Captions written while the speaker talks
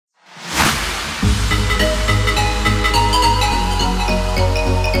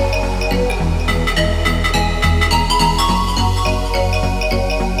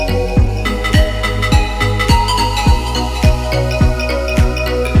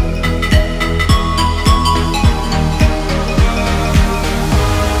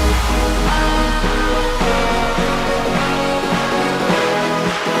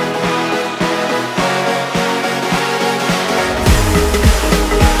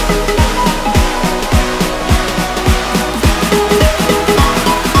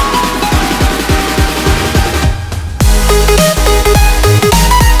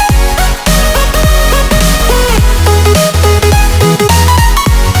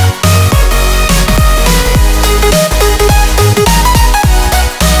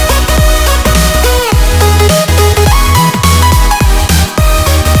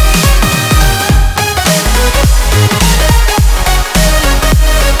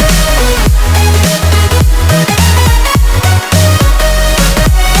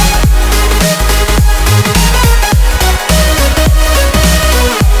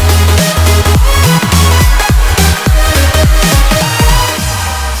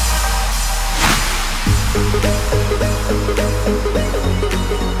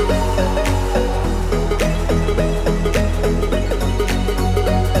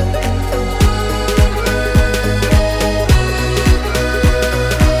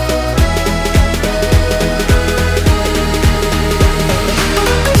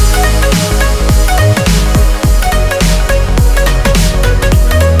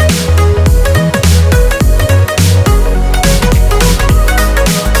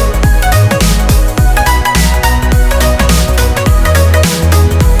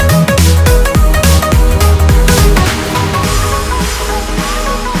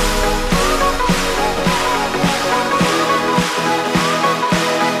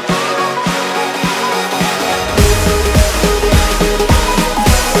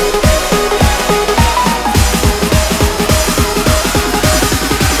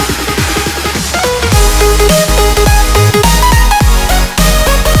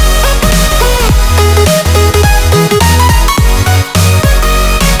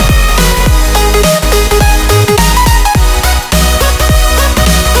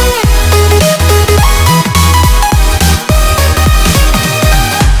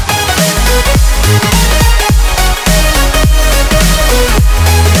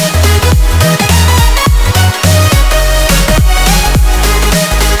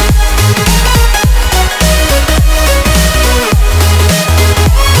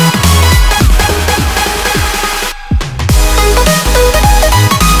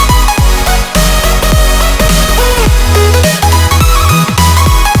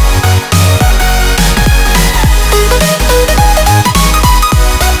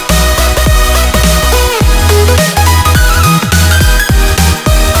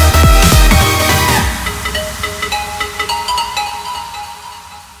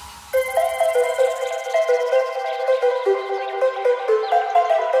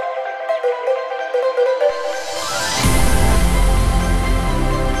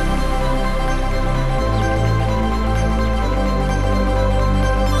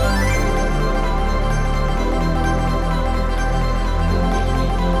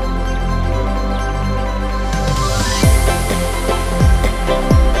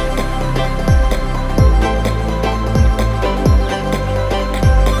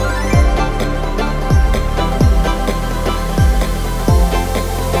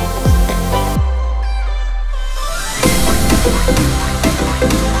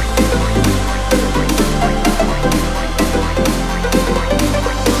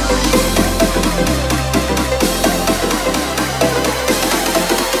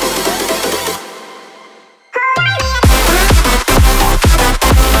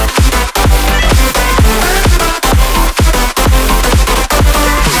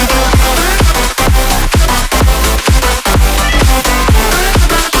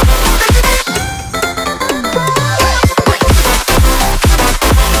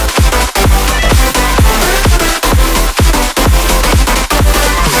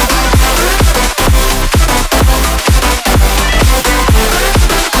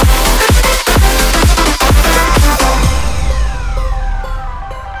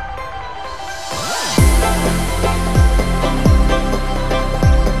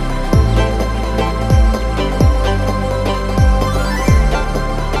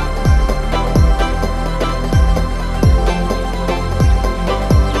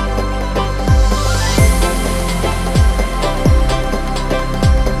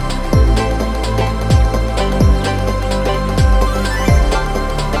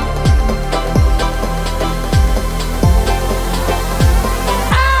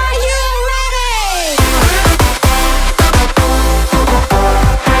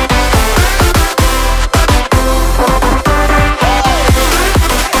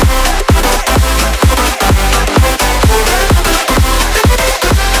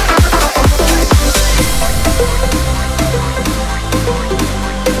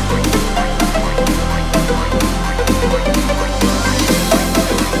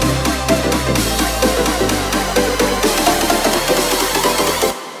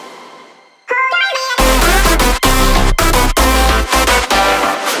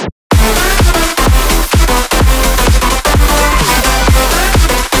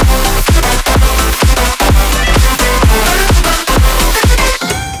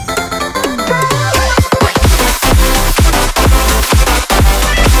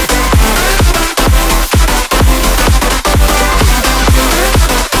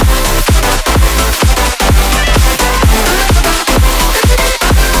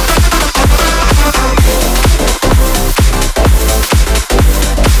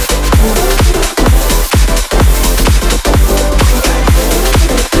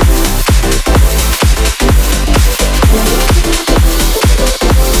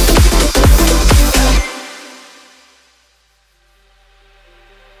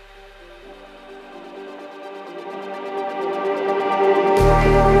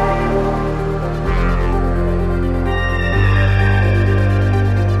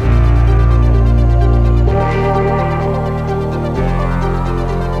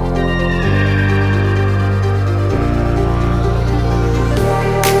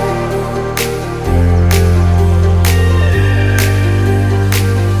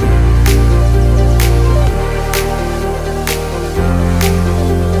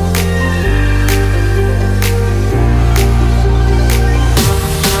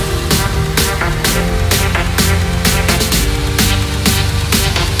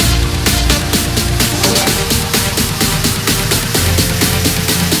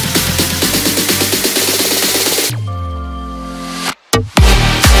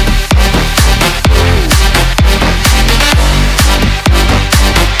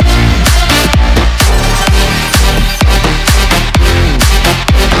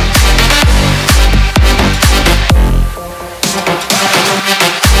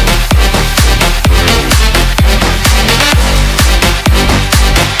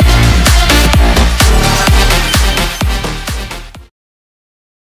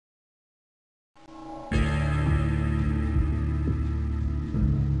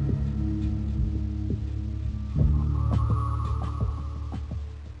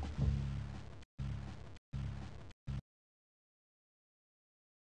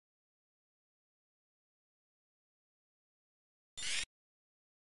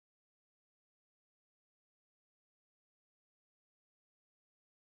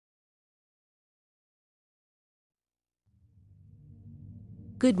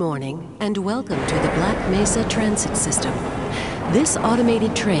Good morning, and welcome to the Black Mesa Transit System. This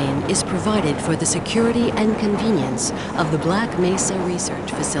automated train is provided for the security and convenience of the Black Mesa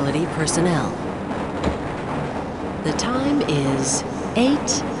Research Facility personnel. The time is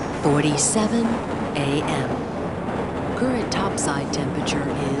 8:47 a.m. Current topside temperature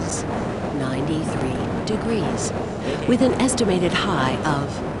is 93 degrees, with an estimated high of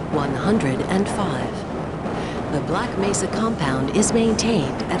 105. The Black Mesa compound is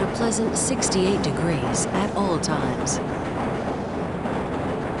maintained at a pleasant 68 degrees at all times.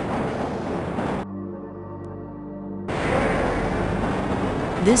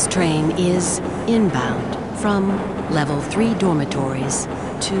 This train is inbound from Level 3 dormitories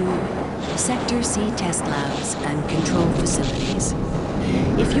to Sector C test labs and control facilities.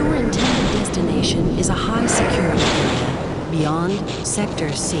 If your intended destination is a high security area beyond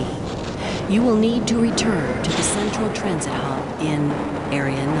Sector C, you will need to return to the Central Transit Hub in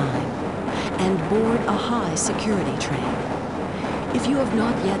Area 9 and board a high security train. If you have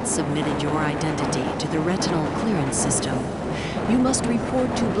not yet submitted your identity to the retinal clearance system, you must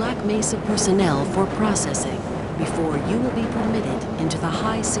report to Black Mesa personnel for processing before you will be permitted into the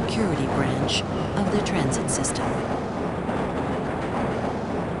high security branch of the transit system.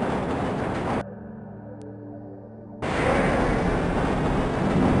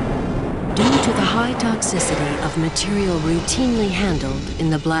 High toxicity of material routinely handled in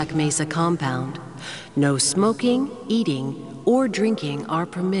the Black Mesa compound, no smoking, eating, or drinking are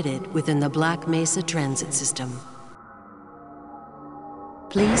permitted within the Black Mesa transit system.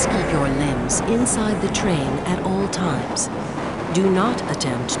 Please keep your limbs inside the train at all times. Do not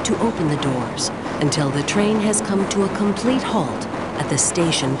attempt to open the doors until the train has come to a complete halt at the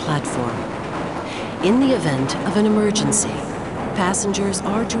station platform. In the event of an emergency, passengers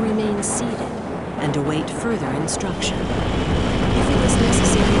are to remain seated and await further instruction. If it is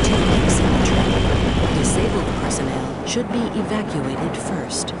necessary to exit the train, disabled personnel should be evacuated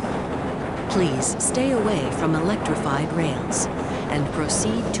first. Please stay away from electrified rails and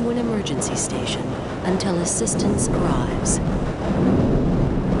proceed to an emergency station until assistance arrives.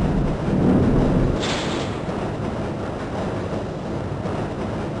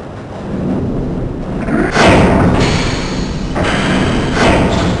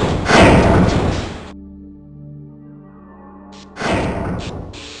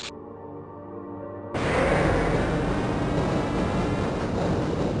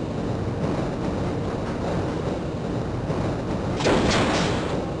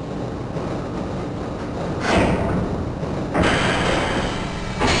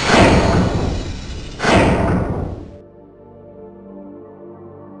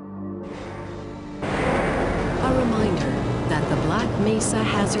 Mesa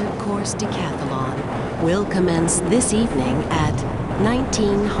Hazard Course Decathlon will commence this evening at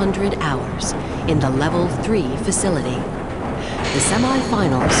 1900 hours in the Level 3 facility. The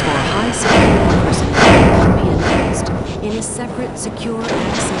semi-finals for high security personnel will be announced in a separate secure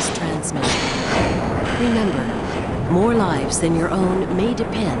access transmission. Remember, more lives than your own may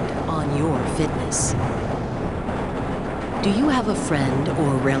depend on your fitness. Do you have a friend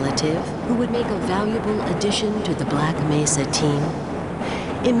or relative who would make a valuable addition to the Black Mesa team?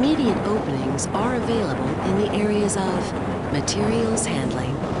 Immediate openings are available in the areas of materials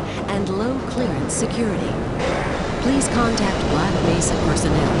handling and low clearance security. Please contact Black Mesa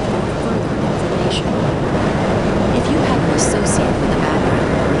personnel for further information. If you have an associate with a background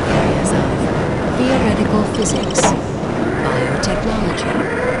in the areas of theoretical physics, biotechnology,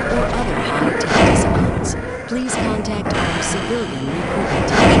 or other high-tech disciplines, please contact our civilian recruitment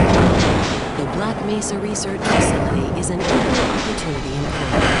division. The Black Mesa Research Facility is an equal opportunity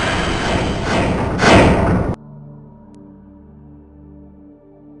employer.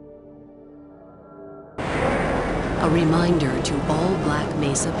 A reminder to all Black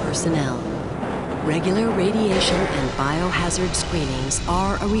Mesa personnel. Regular radiation and biohazard screenings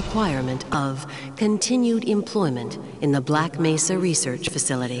are a requirement of continued employment in the Black Mesa Research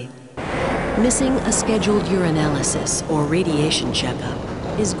Facility. Missing a scheduled urinalysis or radiation checkup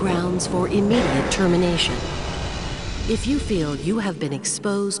is grounds for immediate termination. If you feel you have been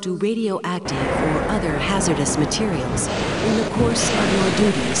exposed to radioactive or other hazardous materials in the course of your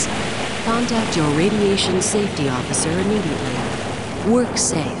duties, contact your radiation safety officer immediately. Work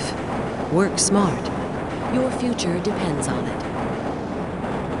safe. Work smart. Your future depends on it.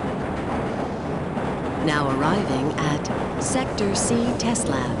 Now arriving at Sector C test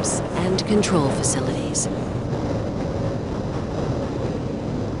labs and control facilities.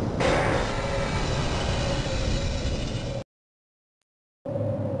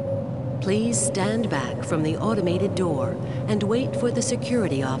 Please stand back from the automated door and wait for the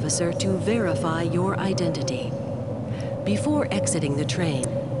security officer to verify your identity. Before exiting the train,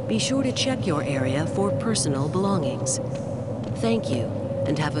 be sure to check your area for personal belongings. Thank you,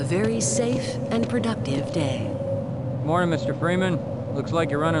 and have a very safe and productive day. Morning, Mr. Freeman. Looks like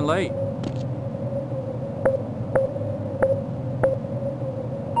you're running late.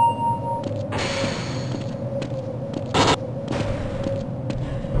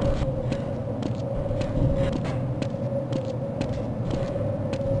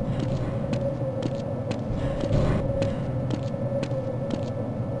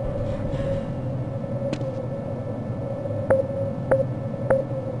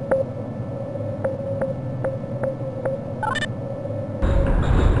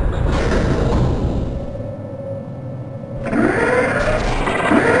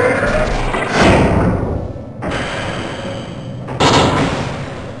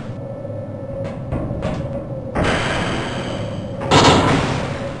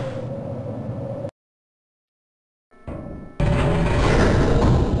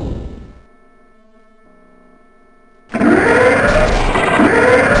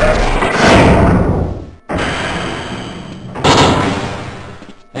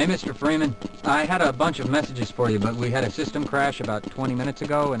 Hey, Mr. Freeman. I had a bunch of messages for you, but we had a system crash about 20 minutes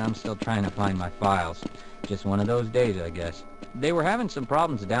ago, and I'm still trying to find my files. Just one of those days, I guess. They were having some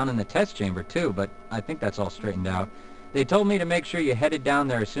problems down in the test chamber, too, but I think that's all straightened out. They told me to make sure you headed down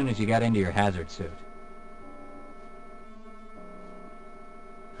there as soon as you got into your hazard suit.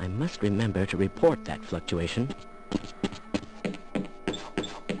 I must remember to report that fluctuation.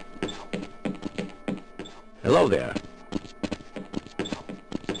 Hello there.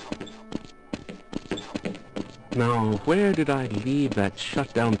 Now, where did I leave that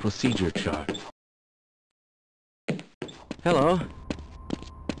shutdown procedure chart? Hello.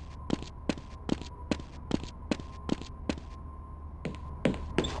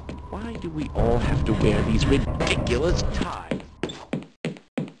 Why do we all have to wear these ridiculous ties?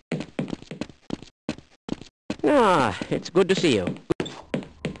 Ah, it's good to see you.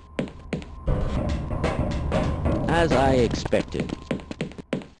 As I expected.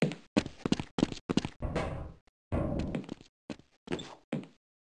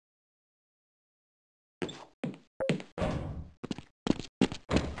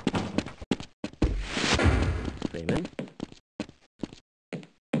 Freeman?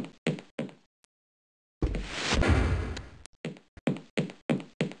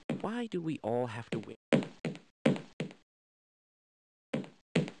 Why do we all have to wear?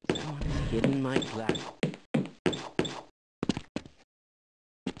 Someone has hidden my glass.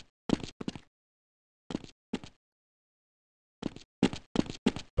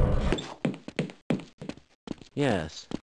 Yes.